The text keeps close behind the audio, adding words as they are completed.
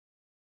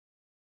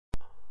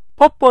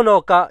ポッポの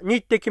丘に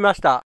行ってきま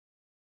した。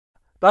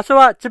場所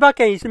は千葉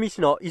県いすみ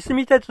市のいす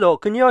み鉄道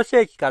国吉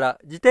駅から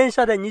自転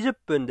車で20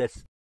分で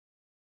す。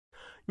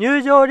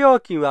入場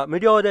料金は無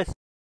料です。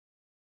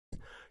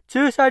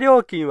駐車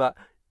料金は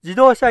自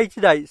動車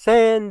1台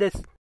1000円で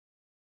す。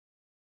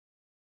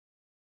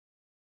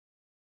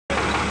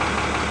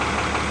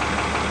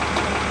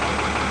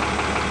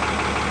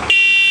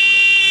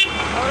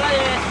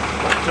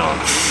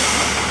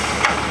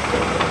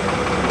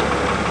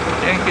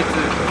連結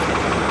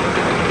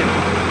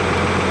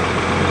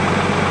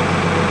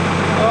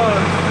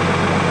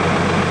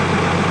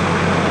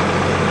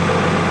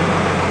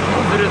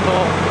ずると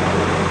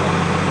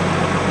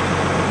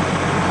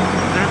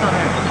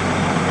ね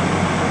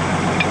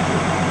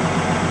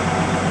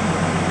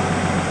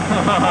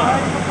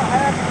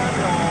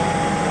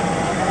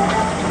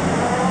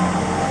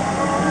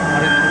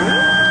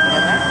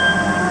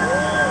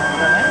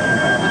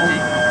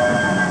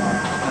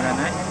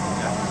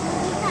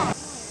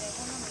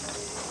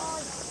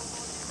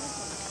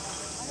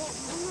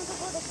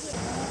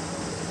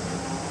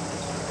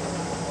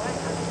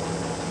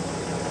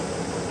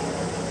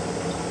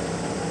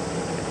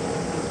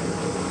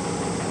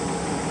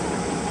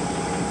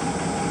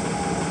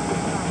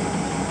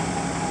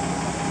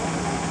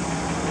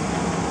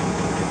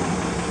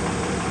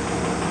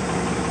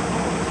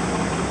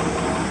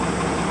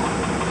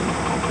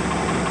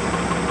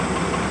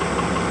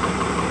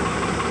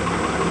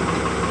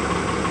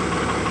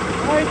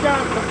じゃあ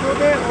ここ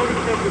で降り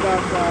てくだ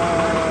さ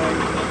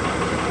い。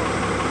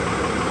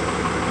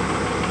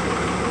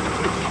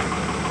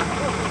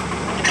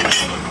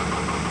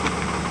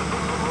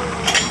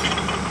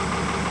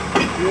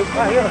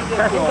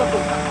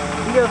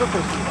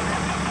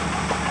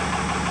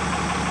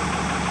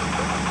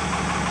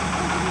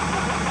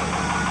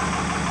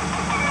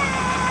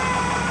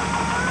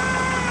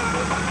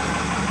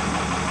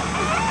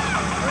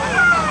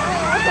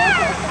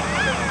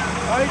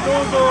はい、どう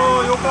ぞ、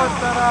よかっ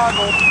たら乗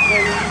ってい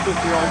いで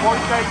すよ。もう一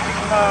回行ってき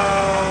ます。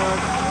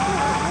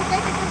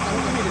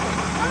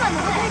ママ乗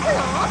っていくの？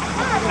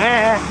え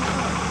え。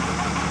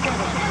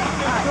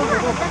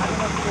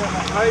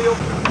はいよ。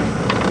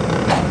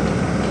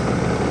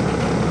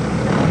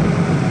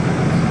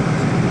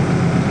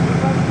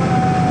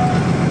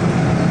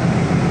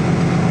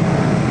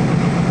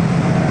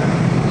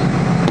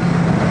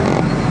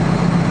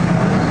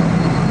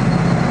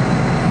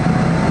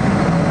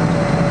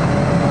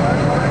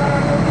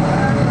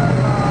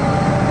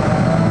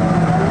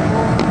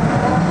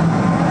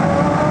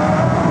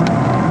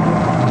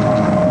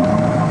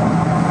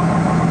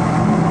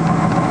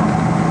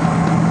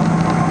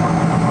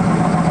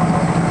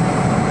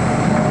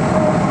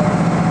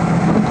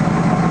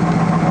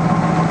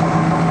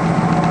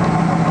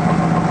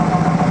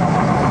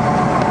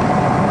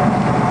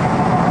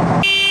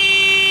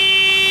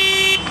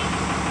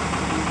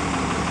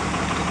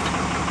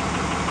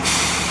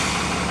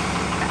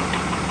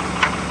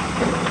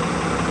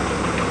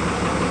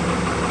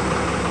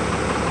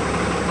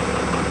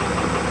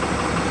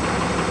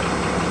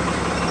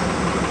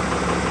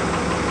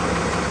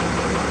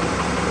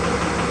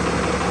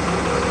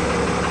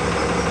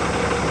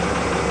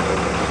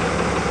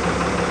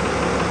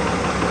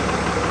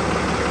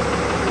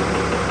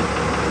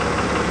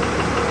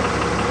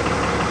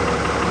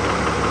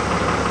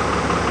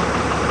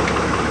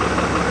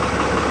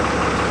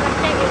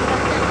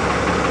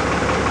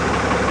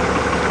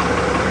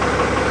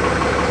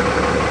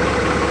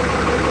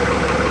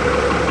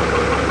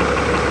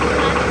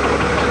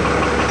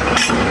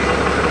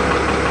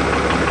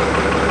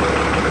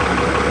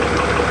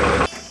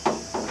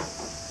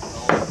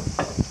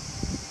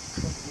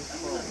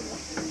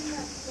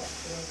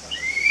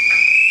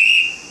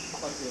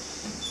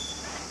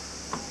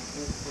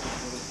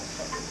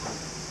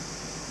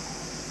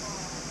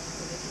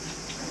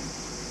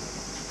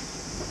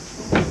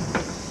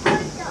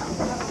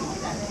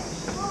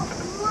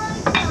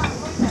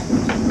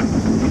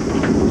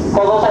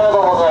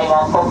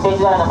国鉄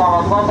時代の貨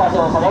物の車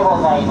掌車でご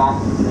ざいま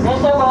す。列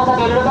車をこの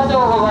先いる箇所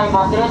がござい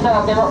ます。列車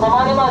が止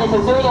まるまで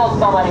途中にお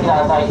捕まりく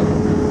ださい。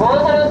ご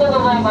用車両で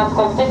ございます。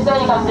国鉄時代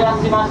に活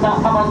躍しました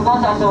貨物の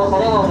車掌車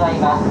でござい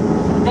ます。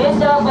列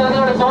車はそれ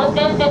ぞれ銚子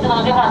電鉄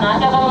の自販南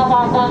車側の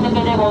方向に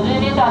向けて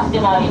50メーター走って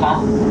まいりま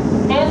す。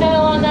編成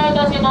を案内い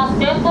たします。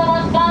先頭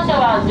の機関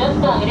車は10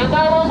分入れ替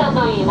え動車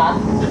といいま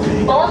す。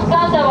この機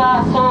関車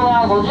は昭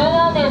和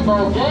57年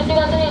の11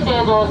月に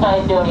製造さ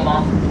れており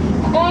ます。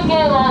福井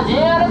県は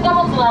JR 貨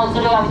物の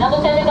それが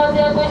港線で活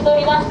躍してお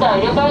りました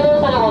入れ替え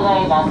動車でござ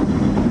います。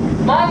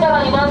前か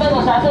ら2番目の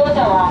車掌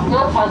車は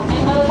よく発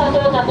進する車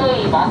掌車と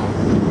いいます。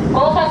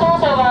この車掌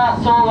車は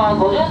昭和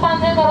53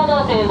年から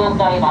の製造と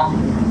なります。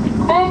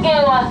福井県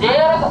は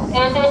JR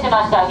衛星し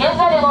ました。現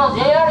在でも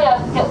JR や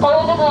東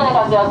洋鉄道で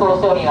活躍を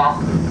しておりま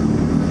す。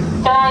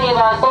車内に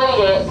はトイ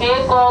レ、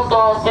蛍光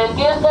灯、石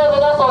油ストー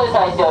ブが装備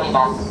されており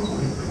ます。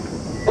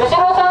後ろ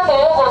3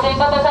両4号新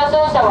型車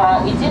掌車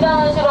は一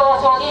番後ろは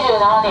昭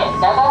27年、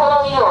中ほ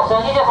ど2両昭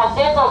28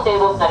年の製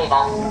造となり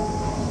ます。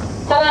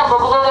車内は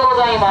木造でご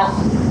ざいます。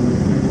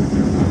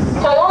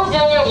昭42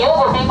年に4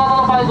号新型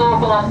の改造を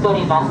ってお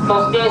ります。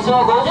そして昭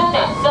和50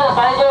年、地下の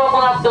改良を行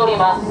っており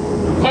ます。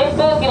扇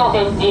風機の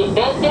設置、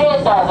ベンチレ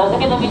ーター、座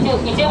席の一部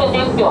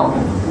撤去、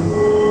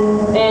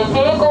蛍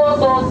光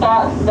灯と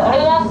ア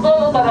ルガスト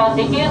ーブから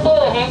石油灯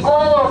油変更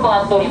などを行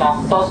っており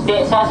ます。そし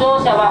て車掌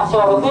車は昭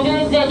和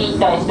61年に引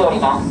退しており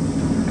ます。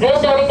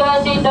列車を折り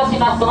返しいたし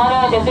ます。隣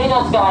の手すり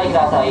のおつかまりく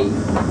ださい。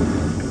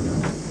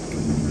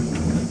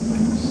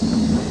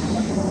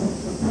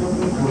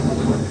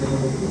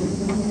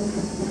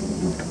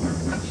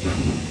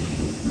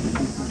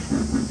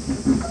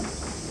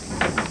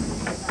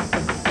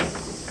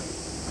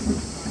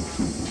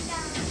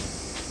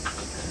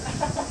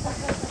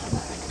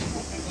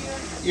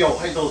いや、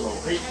はいどうぞ、は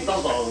いど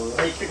うぞ、は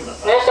い来てくだ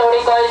さい。列車折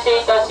り返し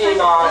いたし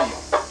ます。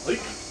はい、はい、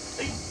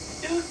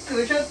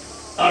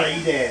あら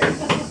いいね。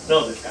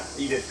どうですか、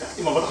いいですか。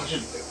今また走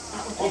るんだよ。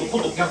今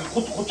度逆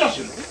こっち走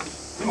るの。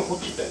今こっ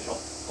ち行ったでしょ。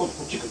今度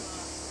こっち来る。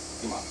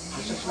今発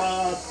車し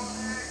ま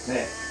す。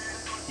ね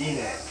え、いい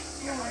ね。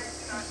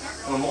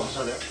もう発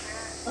車だよ。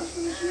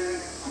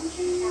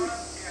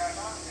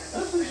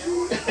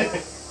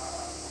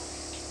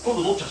今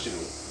度どっち走る？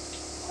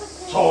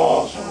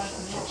そう、そっ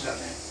ちだ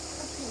ね。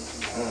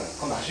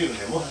今度走る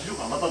ね。もう走る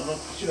から、また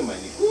走る前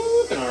にふ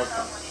ーって鳴らすか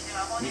ら。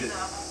見てて。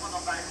また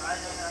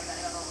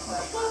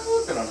ふ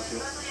ーって鳴らす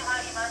よ。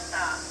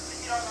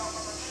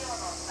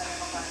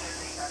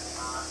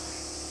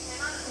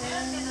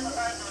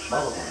ま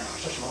だね、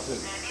発車しません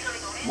ね。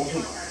もうす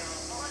ぐかな。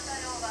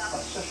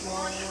発車し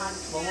ま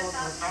す。まもなく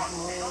発車しま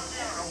す。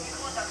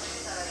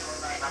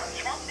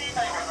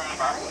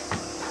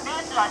ル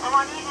ーツは昭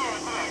和21年、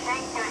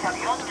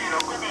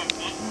1946年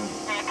に、旧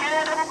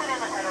型国連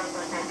の車両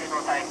として製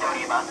造されてお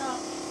ります。そ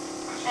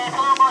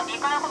の後、2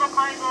回ほど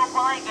改造を行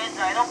い、現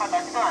在の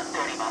形となって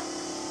おります。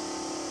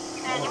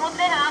荷物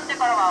電車になって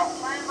からは、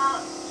岡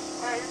山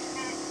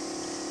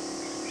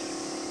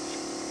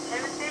ヘ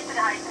ルステーションに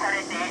配置さ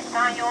れて、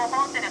山陽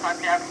本線で活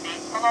躍し、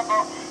その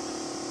後、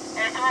昭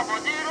和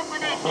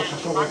56年に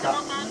松本運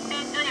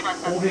転所に渡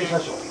って、中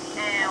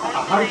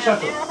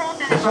央本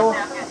線で活躍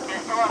して、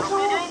昭和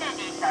62年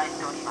に引退し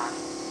ております。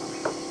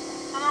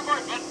その後、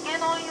実験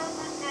の運用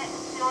として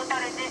使用さ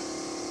れて、実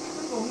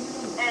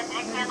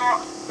験の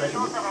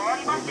調査が終わ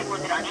りまして、こ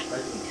ちらに入っ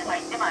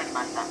てまいり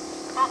ました。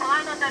その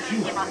隣の車両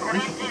に行きます。オレ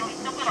ンジ色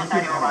一色の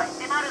車両は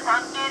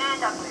103系列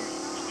車という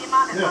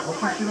103の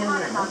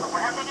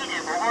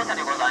525号車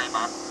でござい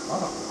ます。こ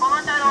の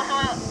車両は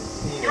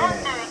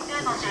41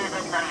年の製造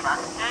になりま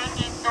す。京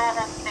浜東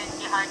北線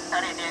に配置さ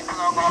れて、そ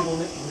の後、中央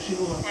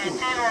東武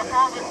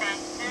線、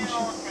中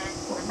央線、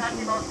武蔵野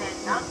線、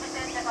南武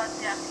線で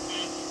活躍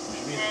し、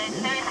平成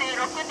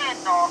6年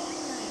の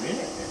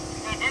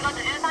10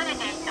月13日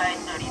に引退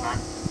しておりま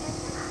す。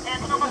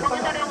その後、この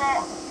車両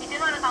も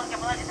103系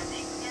も同じく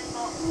実験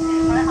の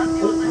開発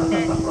用とし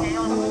て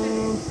用途として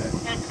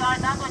使わ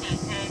れた後に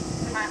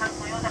開発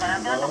の用途がな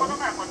くなったこと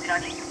からこちら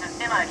に移っ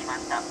てまいりま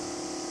した。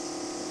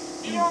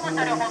利用の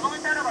車両、保存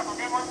車両がと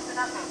ても少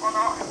なく、こ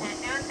の試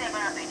運転か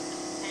ら荷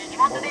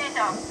物電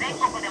車は全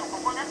国でもこ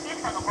こだけし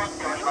か残っ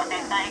ておりま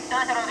せん。大液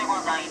体車両でご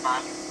ざいま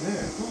す。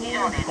以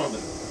上です。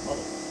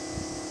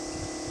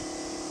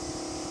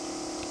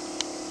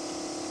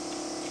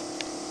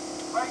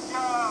はい、じ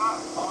ゃあ、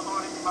戻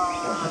ります。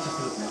発車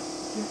するね。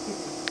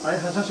はい、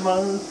発車しま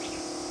す。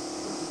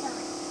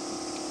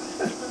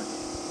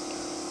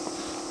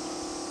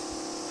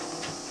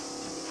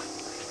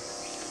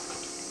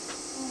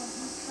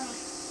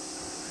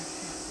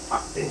あ、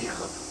エンジンか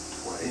かった。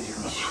ほら、エンジン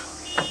かかった。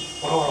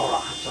ほ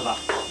ら、発車だ。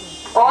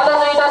お待た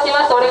せいたし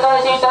ました。折り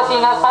返しいたし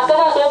ます。発車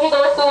の装備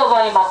が大きくご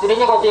ざいます。入れ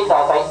にご注意く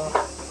ださい。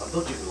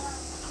どっち行く？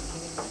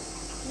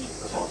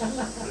そう、こ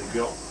れ行く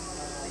よ。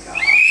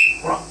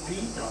ほら、ピ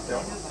ーってなったよ。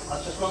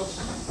発車しま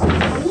す。お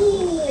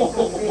お、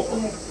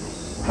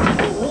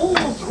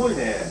すごい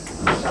ね。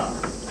発車。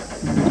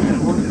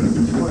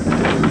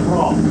ほ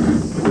ら。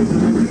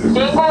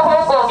進行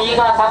方向右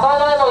側、高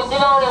台の内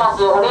側におりま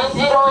すオレン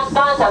ジ色の機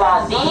関車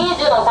は D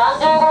樹の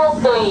30号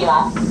機といい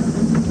ます。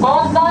こ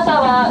の機関車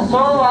は昭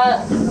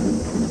和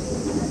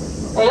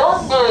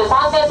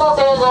43年の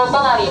製造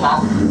となり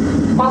ます。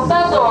国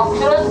体長、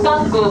釧路機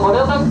関区、五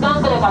稜郭機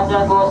関区で活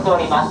躍をしてお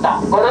りました。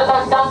五稜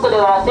郭機関区で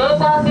は青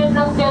函連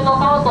絡船の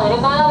貨物の入れ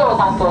替えなどを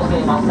担当して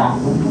いました。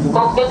国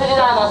鉄時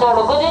代の昭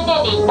和60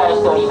年に引退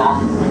しておりま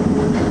す。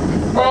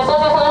そしてそ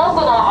の奥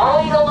の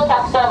青色の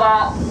客車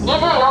は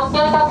24系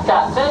客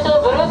車、通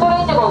称ブルートレ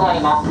インでござい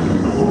ます。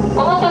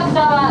この客車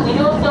は医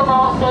療所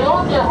の昭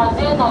和48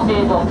年の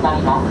製造とな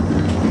ります。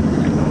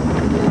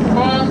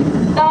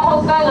北北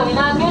海道、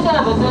南九州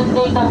が結ん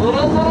でいたブル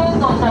ートレイン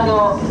の車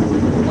両、運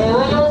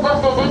用と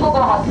して全国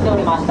を発してお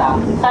りました。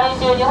最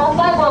終日本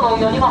海溝の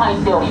運用にも入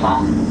っておりま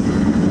す。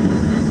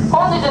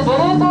本日ブ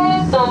ルートレ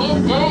インと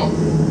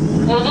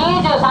D20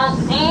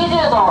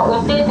 の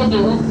運転席、車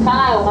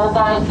内を公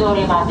開してお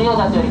ります。ご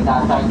注意く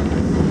ださい。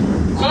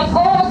進行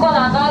方向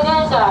の赤い電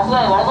車は初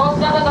代丸の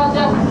内で活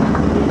躍、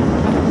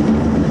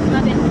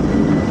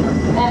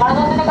丸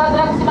の内で活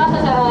躍しまし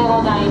た車両で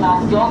ござい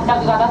ます。4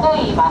脚型と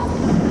いいます。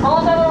こ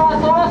の車両は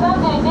昭和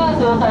31年に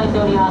使用されて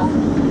おります。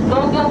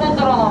東京メ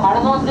トロの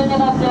丸の内線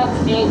で活躍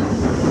し、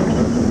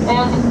平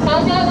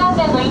成元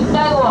年の引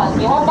退後は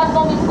日本橋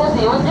の三越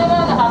で40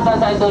万円で販売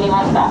されておりま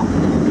した。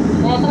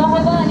その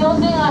他は要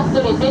点が1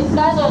人、設置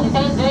会場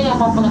2010年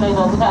ポップのメー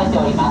ルを記載し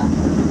ております。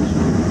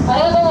あ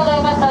りがとうござ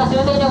いました。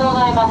終点でご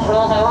ざいます。ご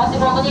乗車お足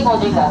元に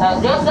ご注意ください。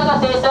電車が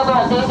停車後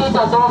は停止位置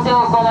の調整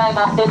を行い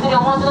ます。手すり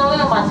お持ちの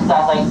上お待ちく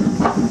ださい。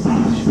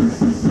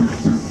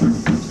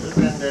終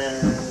点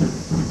です。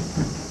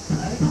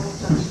はい、到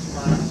着し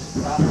まし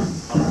た。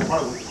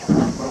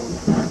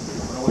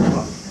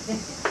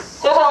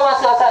これお待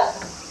ちください。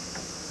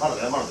まだ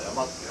よ、待っ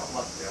てよ。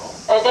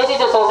停止位置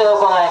の調整を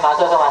行いま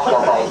す。少々お待ちく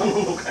ださい。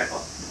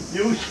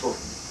優勝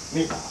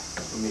見た。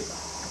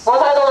ご乗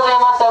車ありがとうござい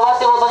ました。お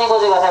足元にご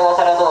注意ください。ご乗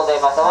車ありがとうござ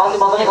いました。お足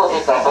元にご注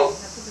意ください。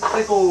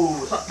最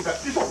高。さあ、行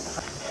こう。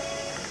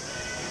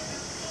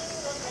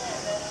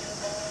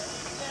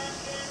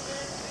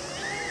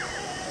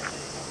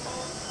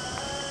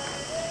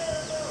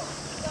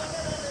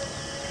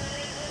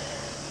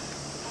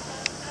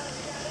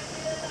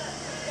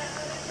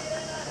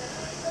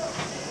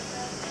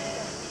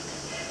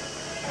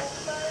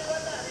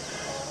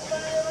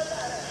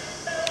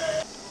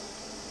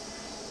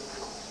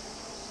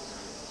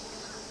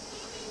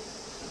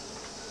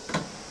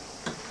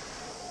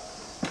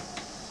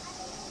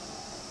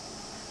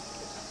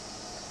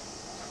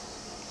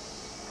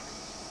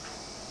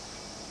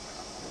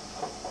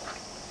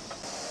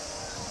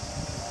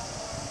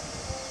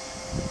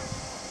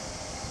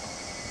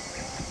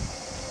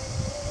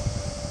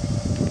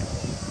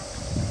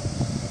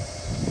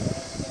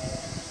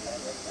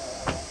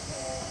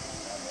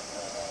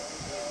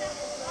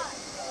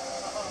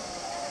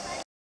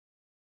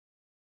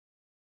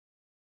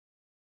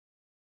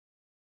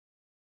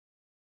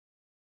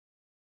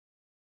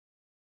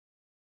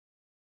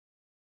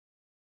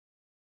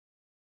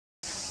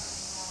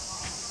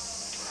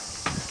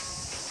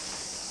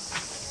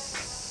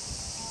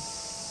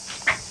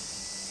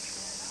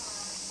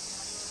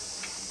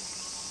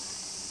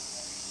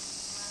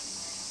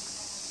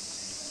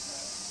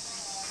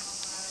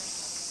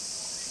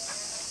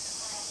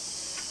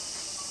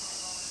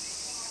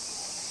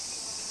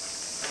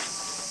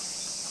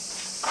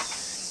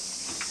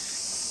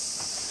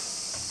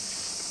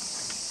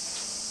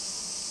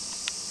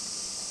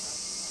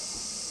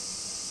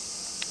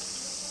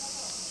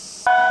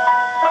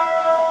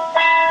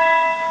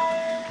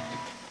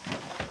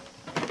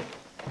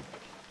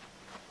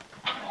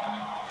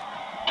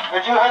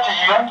18時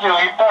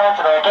41分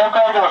発の東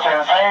海道線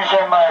山陰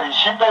線前に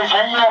寝台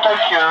専用特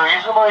急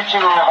出雲1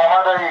号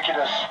浜田行きで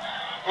す。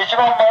一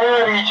番前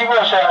より1号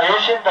車 A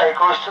寝台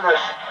個室で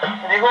す。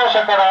2号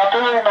車から後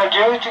よりの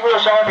11号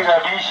車までが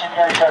B 寝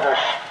台車で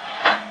す。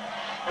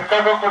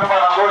各車の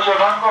号車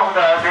番号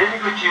札出入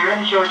り口上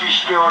に表示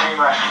しており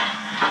ます。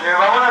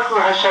まもなく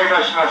発車い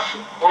たします。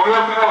お見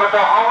送りの方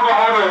はホームの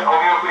方へお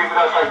見送りく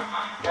ださい。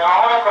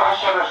まもなく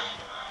発車です。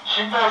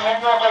寝台専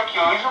用特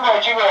急出雲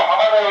1号浜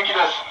田行きで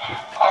す。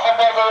朝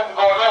風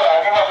号では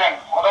ありません。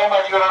お乗り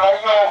間違いのな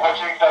いようご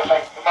注意くださ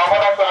い。まも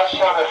なく発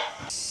車で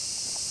す。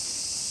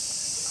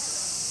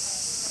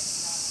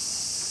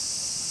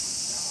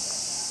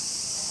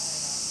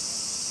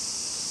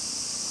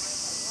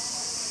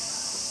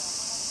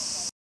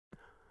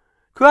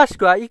詳し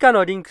くは以下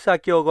のリンク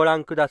先をご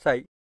覧くださ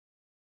い。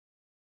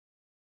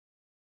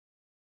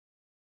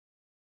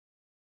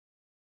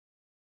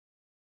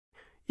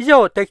以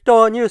上、テキ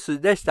トーニュー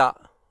スでした。